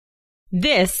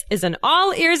This is an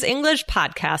All Ears English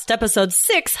podcast, episode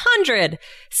 600.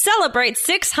 Celebrate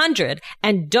 600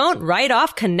 and don't write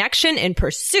off connection in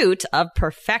pursuit of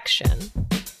perfection.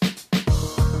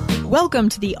 Welcome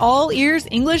to the All Ears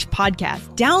English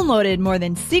podcast, downloaded more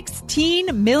than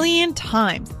 16 million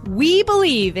times. We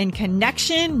believe in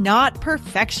connection, not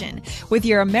perfection, with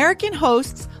your American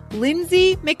hosts,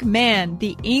 Lindsay McMahon,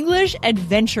 the English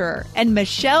adventurer, and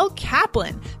Michelle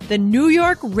Kaplan, the New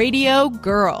York radio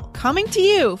girl, coming to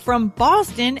you from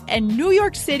Boston and New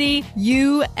York City,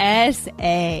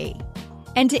 USA.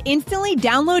 And to instantly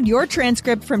download your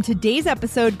transcript from today's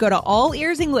episode, go to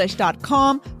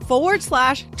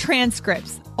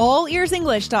allearsenglish.com/transcripts.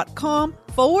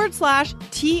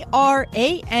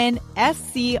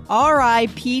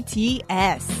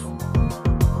 allearsenglish.com/transcripts.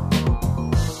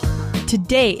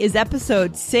 Today is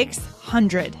episode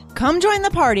 600. Come join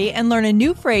the party and learn a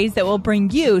new phrase that will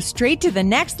bring you straight to the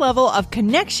next level of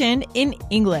connection in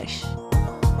English.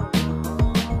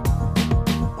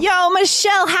 Yo,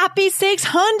 Michelle, happy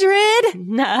 600!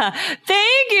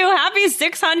 Thank you. Happy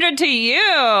 600 to you.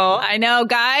 I know,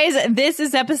 guys. This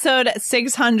is episode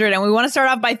 600, and we want to start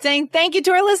off by saying thank you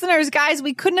to our listeners. Guys,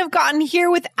 we couldn't have gotten here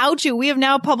without you. We have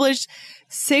now published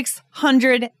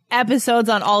 600 episodes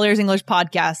on All Ears English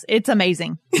podcast. It's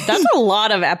amazing. That's a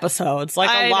lot of episodes.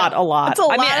 Like a lot. It's a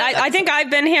lot. I think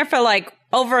I've been here for like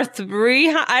over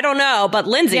 3. I don't know. But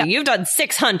Lindsay, You've done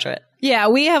 600. Yeah,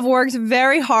 we have worked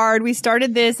very hard. We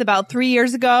started this about 3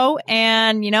 years ago,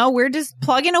 and, we're just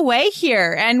plugging away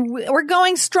here, and we're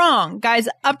going strong. Guys,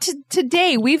 up to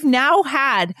today, we've now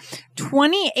had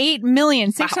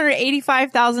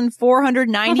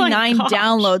 28,685,499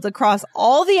 downloads across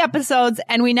all the episodes,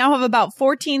 and we now have about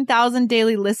 14,000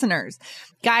 daily listeners.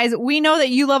 Guys, we know that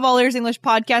you love All Ears English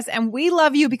podcast, and we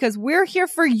love you because we're here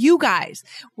for you guys.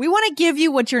 We want to give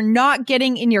you what you're not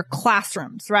getting in your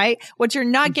classrooms, right? What you're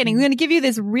not getting. We're going to give you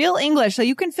this real English so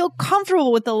you can feel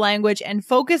comfortable with the language and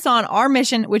focus on our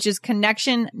mission, which is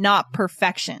connection, not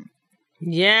perfection.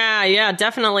 Yeah,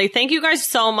 definitely. Thank you guys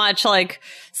so much. Like,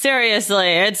 seriously,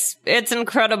 it's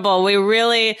incredible. It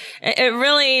really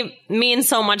means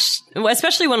so much,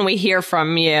 especially when we hear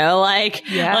from you.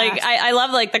 I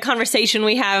love like the conversation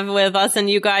we have with us and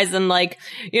you guys, and like,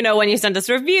 when you send us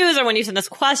reviews or when you send us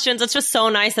questions, it's just so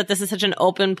nice that this is such an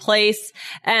open place.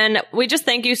 And we just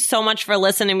thank you so much for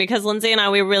listening, because Lindsay and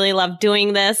I, we really love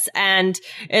doing this, and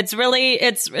it's really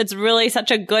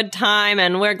such a good time,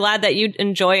 and we're glad that you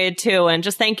enjoy it too. And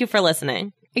just thank you for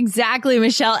listening. Exactly,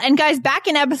 Michelle. And guys, back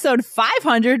in episode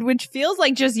 500, which feels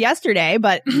like just yesterday,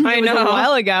 but I know a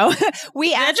while ago,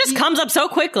 it just comes up so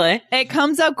quickly. It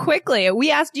comes up quickly. We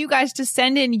asked you guys to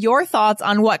send in your thoughts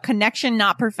on what connection,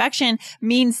 not perfection,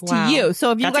 means to you.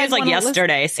 So if you guys seems like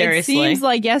yesterday, seriously. It seems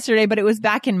like yesterday, but it was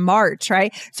back in March,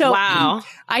 right? So wow.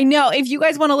 I know. If you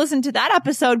guys want to listen to that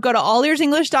episode, go to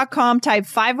allearsenglish.com, type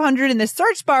 500 in the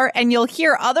search bar, and you'll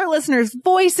hear other listeners'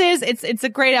 voices. It's a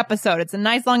great episode. It's a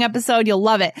nice long episode. You'll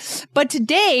love it. But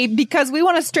today, because we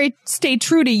want to stay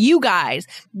true to you guys,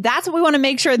 that's what we want to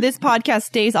make sure this podcast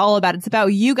stays all about. It's about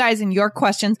you guys and your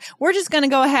questions. We're just going to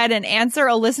go ahead and answer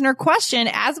a listener question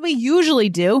as we usually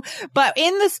do, but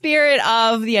in the spirit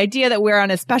of the idea that we're on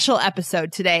a special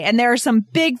episode today. And there are some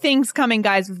big things coming,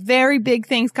 guys, very big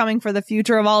things coming for the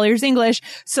future of All Ears English.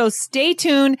 So stay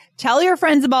tuned. Tell your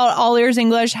friends about All Ears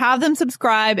English. Have them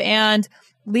subscribe, and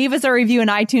leave us a review in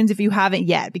iTunes if you haven't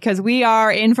yet, because we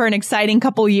are in for an exciting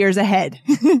couple years ahead.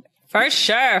 For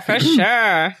sure.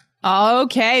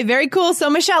 Okay, very cool. So,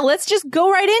 Michelle, let's just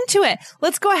go right into it.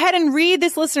 Let's go ahead and read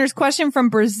this listener's question from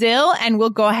Brazil, and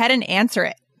we'll go ahead and answer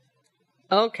it.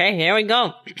 Okay, here we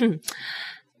go.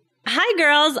 Hi,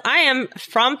 girls. I am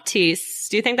Fromptis.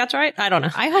 Do you think that's right? I don't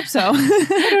know. I hope so.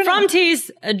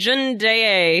 Fromptis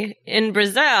Jundae in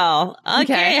Brazil.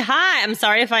 Okay. Hi. I'm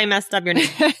sorry if I messed up your name.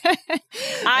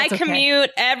 I commute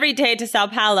every day to Sao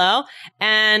Paulo,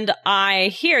 and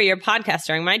I hear your podcast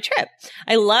during my trip.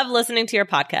 I love listening to your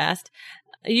podcast.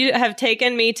 You have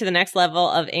taken me to the next level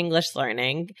of English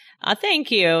learning.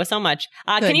 Thank you so much.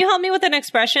 Can you help me with an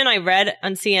expression I read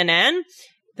on CNN?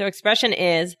 The expression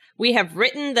is, we have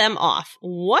written them off.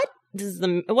 What does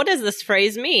this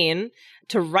phrase mean?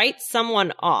 To write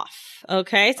someone off.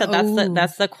 Okay, so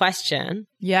that's the question.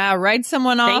 Yeah, write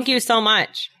someone off. Thank you so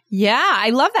much. Yeah,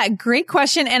 I love that. Great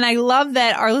question. And I love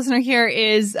that our listener here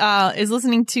is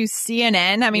listening to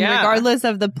CNN. I mean, regardless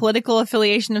of the political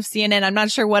affiliation of CNN, I'm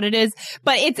not sure what it is,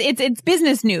 but it's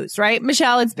business news, right,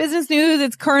 Michelle? It's business news.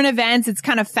 It's current events. It's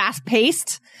kind of fast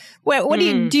paced. What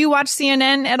do you watch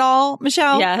CNN at all,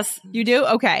 Michelle? Yes. You do?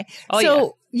 Okay.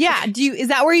 So, is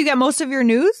that where you get most of your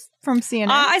news? from CNN?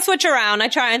 I switch around. I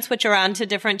try and switch around to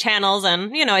different channels,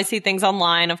 and I see things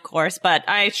online, of course, but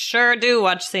I sure do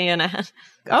watch CNN.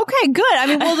 Okay, good. I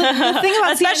mean, well, the thing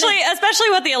about especially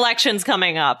with the elections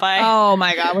coming up. Oh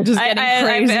my God, we're just getting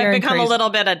crazier. I've become a little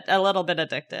bit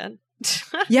addicted.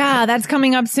 Yeah, that's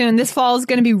coming up soon. This fall is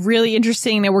going to be really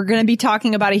interesting, and we're going to be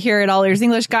talking about it here at All Ears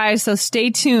English, guys, so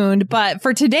stay tuned. But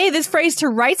for today, this phrase, to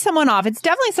write someone off, it's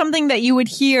definitely something that you would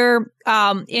hear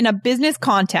in a business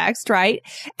context, right?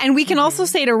 And we can also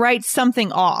say to write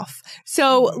something off.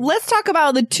 So let's talk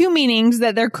about the two meanings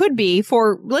that there could be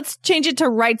let's change it to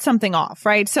write something off,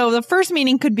 right? So the first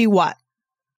meaning could be what?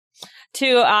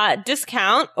 To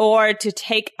discount or to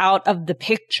take out of the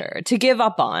picture, to give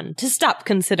up on, to stop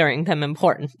considering them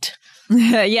important.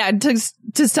 Yeah,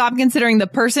 to stop considering the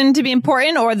person to be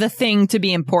important or the thing to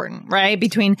be important, right?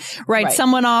 Between write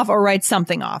someone off or write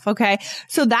something off, okay?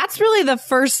 So that's really the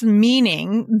first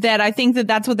meaning that I think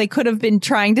that's what they could have been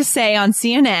trying to say on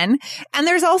CNN. And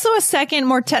there's also a second,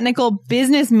 more technical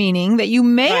business meaning that you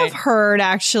may have heard,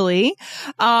 actually.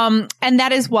 And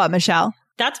that is what, Michelle?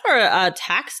 That's for a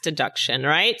tax deduction,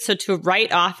 right? So to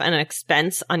write off an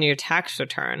expense on your tax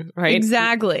return, right?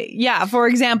 Exactly. Yeah. For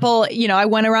example, I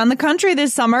went around the country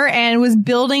this summer and was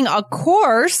building a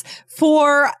course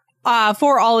for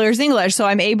All Ears English. So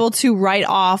I'm able to write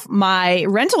off my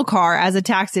rental car as a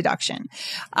tax deduction.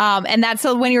 And that's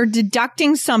so when you're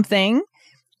deducting something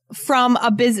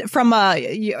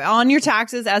on your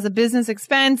taxes as a business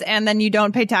expense, and then you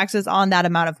don't pay taxes on that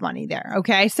amount of money there.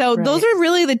 Okay. So those are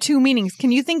really the two meanings.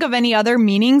 Can you think of any other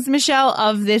meanings, Michelle,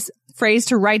 of this phrase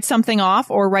to write something off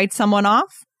or write someone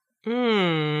off?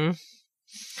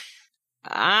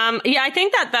 Yeah, I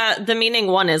think that the meaning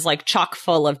one is like chock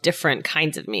full of different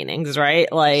kinds of meanings, right?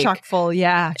 Like chock full,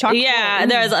 yeah.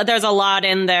 There's a lot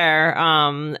in there.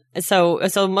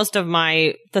 So most of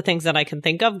the things that I can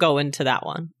think of go into that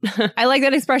one. I like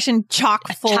that expression, chock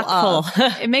full of.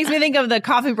 It makes me think of the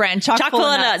coffee brand, chock full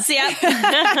of nuts. Yep.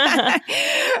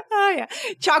 Oh yeah,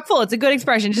 chock full. It's a good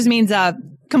expression. It just means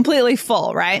completely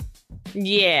full, right?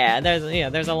 Yeah,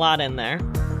 there's a lot in there.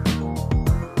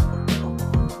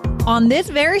 On this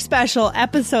very special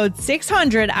episode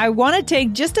 600, I want to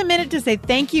take just a minute to say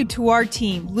thank you to our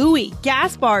team, Louis,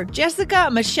 Gaspar,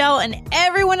 Jessica, Michelle, and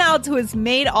everyone else who has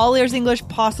made All Ears English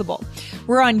possible.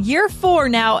 We're on year 4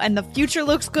 now, and the future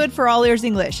looks good for All Ears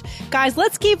English. Guys,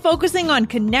 let's keep focusing on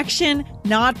connection,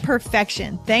 not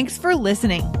perfection. Thanks for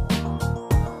listening.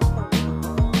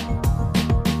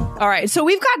 All right. So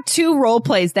we've got 2 role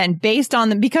plays then based on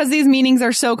them because these meanings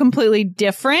are so completely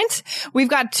different. We've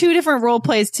got 2 different role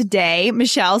plays today,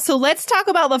 Michelle. So let's talk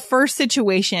about the first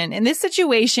situation. In this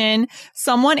situation,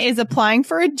 someone is applying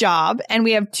for a job and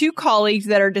we have 2 colleagues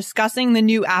that are discussing the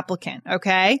new applicant.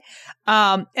 Okay.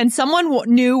 And someone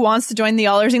new wants to join the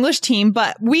All Ears English team,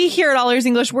 but we here at All Ears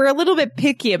English, we're a little bit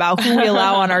picky about who we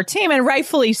allow on our team, and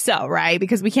rightfully so, right?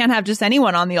 Because we can't have just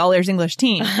anyone on the All Ears English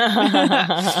team.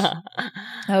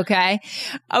 Okay.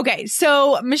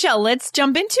 So Michelle, let's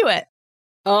jump into it.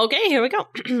 Okay, here we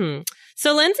go.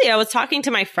 So Lindsay, I was talking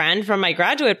to my friend from my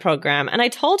graduate program, and I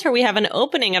told her we have an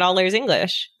opening at All Ears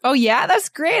English. Oh yeah, that's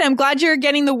great. I'm glad you're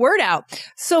getting the word out.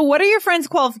 So what are your friend's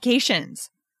qualifications?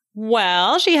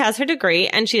 Well, she has her degree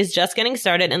and she's just getting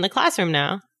started in the classroom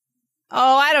now.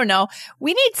 Oh, I don't know.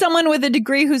 We need someone with a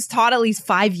degree who's taught at least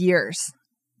 5 years.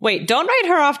 Wait, don't write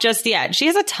her off just yet. She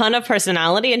has a ton of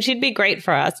personality and she'd be great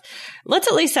for us. Let's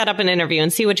at least set up an interview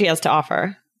and see what she has to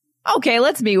offer. Okay,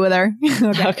 let's meet with her.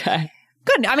 Okay.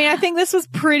 Good. I mean, I think this was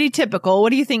pretty typical.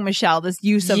 What do you think, Michelle? This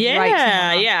use of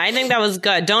yeah, I think that was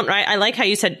good. Don't write. I like how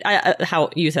you said how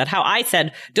I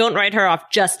said don't write her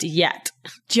off just yet.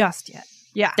 Just yet.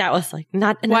 Yeah. That was like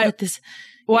not at this.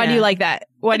 Why do you like that?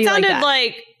 Why do you like that? It sounded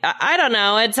like, I don't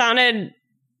know.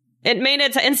 It made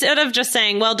it, instead of just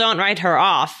saying, well, don't write her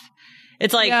off.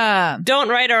 It's like, don't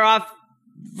write her off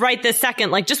right this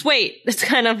second. Like, just wait. It's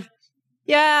kind of.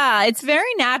 Yeah. It's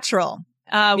very natural.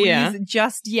 We use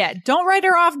just yet. Don't write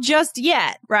her off just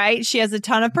yet, right? She has a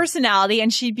ton of personality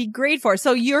and she'd be great for it.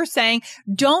 So you're saying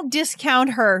don't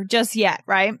discount her just yet,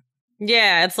 right?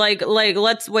 Yeah, it's like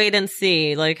let's wait and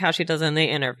see like how she does in the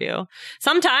interview.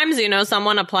 Sometimes,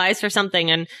 someone applies for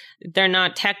something and they're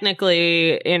not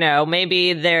technically,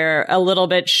 maybe they're a little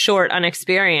bit short on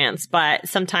experience, but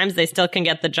sometimes they still can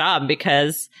get the job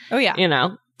because there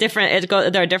are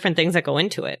different things that go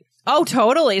into it. Oh,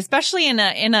 totally. Especially in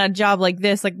a job like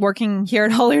this, like working here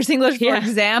at All Ears English, for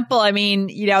example. I mean,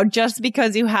 just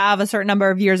because you have a certain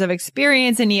number of years of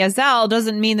experience in ESL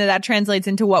doesn't mean that translates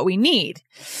into what we need.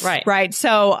 Right. Right.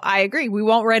 So I agree. We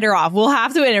won't write her off. We'll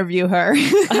have to interview her.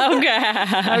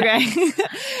 Okay.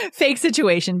 Fake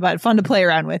situation, but fun to play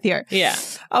around with here. Yeah.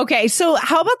 Okay. So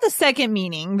how about the second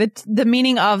meaning, the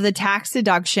meaning of the tax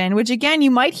deduction, which again,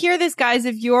 you might hear this, guys,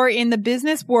 if you're in the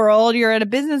business world, you're at a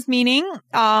business meeting,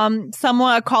 a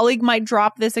colleague might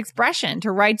drop this expression to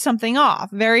write something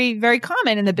off. Very, very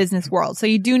common in the business world. So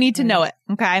you do need to know it.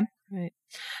 Okay. Right.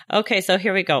 Okay, so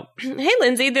here we go. Hey,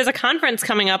 Lindsay, there's a conference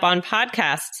coming up on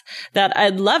podcasts that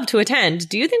I'd love to attend.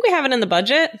 Do you think we have it in the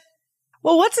budget?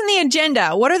 Well, what's in the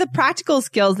agenda? What are the practical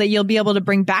skills that you'll be able to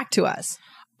bring back to us?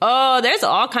 Oh, there's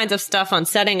all kinds of stuff on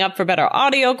setting up for better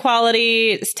audio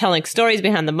quality, telling stories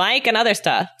behind the mic, and other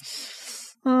stuff.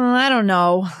 I don't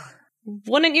know.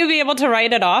 Wouldn't you be able to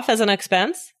write it off as an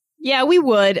expense? Yeah, we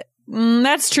would.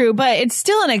 That's true, but it's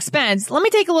still an expense. Let me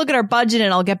take a look at our budget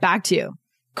and I'll get back to you.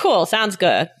 Cool. Sounds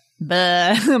good.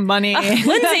 Money. Lindsay,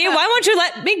 why won't you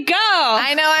let me go?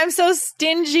 I know. I'm so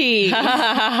stingy.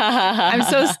 I'm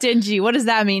so stingy. What does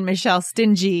that mean, Michelle?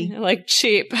 Stingy. Like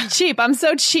cheap. Cheap. I'm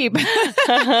so cheap.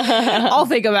 I'll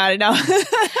think about it now.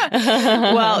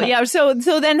 Well, yeah. So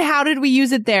then how did we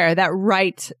use it there? That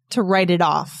right to write it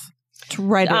off. To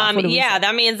write it off. Yeah,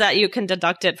 that means that you can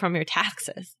deduct it from your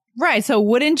taxes. Right. So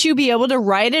wouldn't you be able to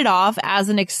write it off as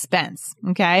an expense?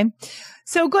 Okay.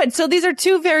 So good. So these are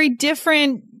two very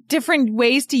different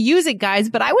ways to use it, guys,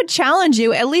 but I would challenge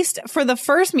you, at least for the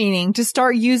first meaning, to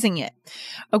start using it.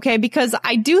 Okay. Because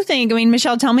I do think,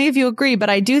 Michelle, tell me if you agree, but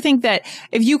I do think that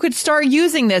if you could start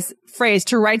using this phrase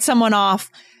to write someone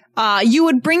off, you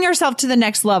would bring yourself to the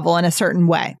next level in a certain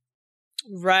way.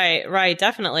 Right.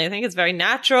 Definitely. I think it's very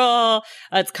natural.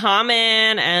 It's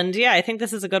common. And yeah, I think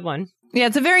this is a good one. Yeah,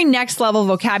 it's a very next level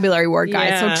vocabulary word,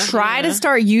 guys. So try to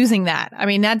start using that. I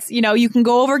mean, that's, you can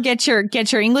go over, get your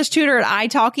English tutor at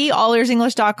italki,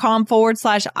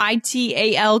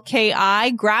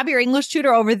 allearsenglish.com/ITALKI. Grab your English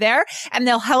tutor over there and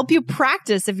they'll help you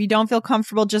practice if you don't feel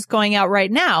comfortable just going out right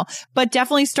now. But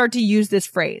definitely start to use this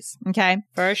phrase. Okay.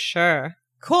 For sure.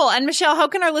 Cool. And Michelle, how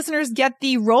can our listeners get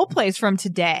the role plays from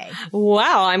today?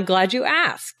 Wow, I'm glad you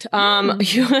asked.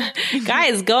 You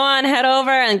guys, go on, head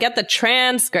over and get the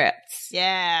transcripts.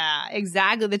 Yeah,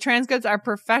 exactly. The transcripts are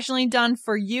professionally done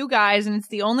for you guys, and it's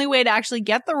the only way to actually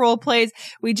get the role plays.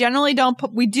 We generally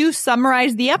we do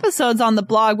summarize the episodes on the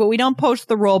blog, but we don't post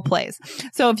the role plays.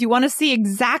 So if you want to see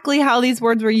exactly how these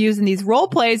words were used in these role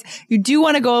plays, you do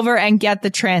want to go over and get the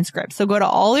transcripts. So go to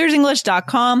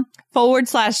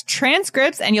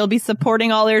allearsenglish.com/transcripts and you'll be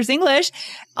supporting All Ears English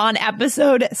on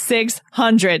episode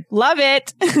 600. Love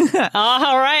it.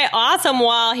 All right. Awesome.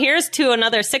 Well, here's to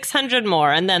another 600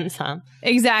 more and then some.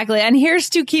 Exactly. And here's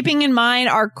to keeping in mind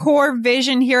our core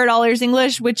vision here at All Ears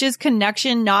English, which is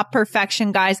connection, not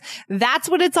perfection, guys. That's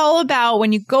what it's all about.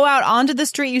 When you go out onto the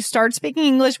street, you start speaking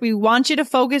English. We want you to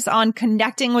focus on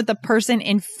connecting with the person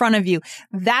in front of you.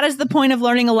 That is the point of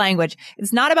learning a language.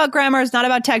 It's not about grammar. It's not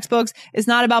about textbooks. It's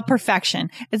not about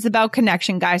perfection. It's about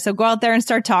connection, guys. So go out there and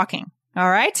start talking. All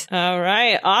right.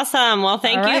 Awesome. Well,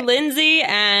 thank you, Lindsay,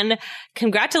 and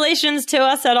congratulations to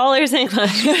us at All Ears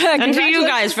English and to you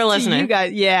guys for listening. You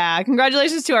guys, yeah.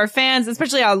 Congratulations to our fans,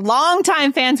 especially our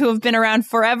longtime fans who have been around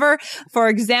forever. For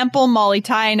example, Molly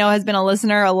Tai, I know, has been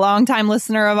a longtime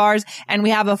listener of ours, and we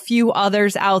have a few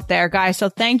others out there, guys. So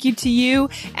thank you to you,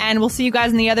 and we'll see you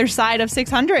guys on the other side of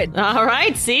 600. All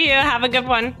right. See you. Have a good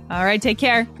one. All right. Take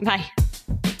care. Bye.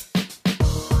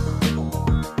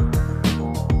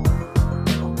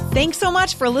 Thanks so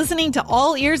much for listening to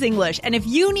All Ears English. And if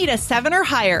you need a 7 or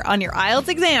higher on your IELTS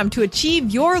exam to achieve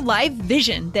your life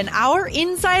vision, then our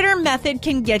Insider Method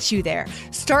can get you there.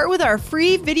 Start with our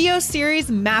free video series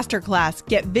masterclass.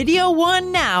 Get video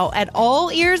 1 now at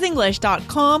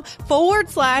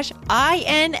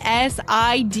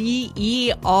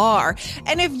allearsenglish.com/INSIDER.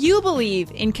 And if you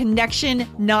believe in connection,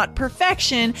 not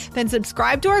perfection, then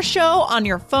subscribe to our show on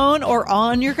your phone or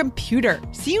on your computer.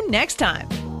 See you next time.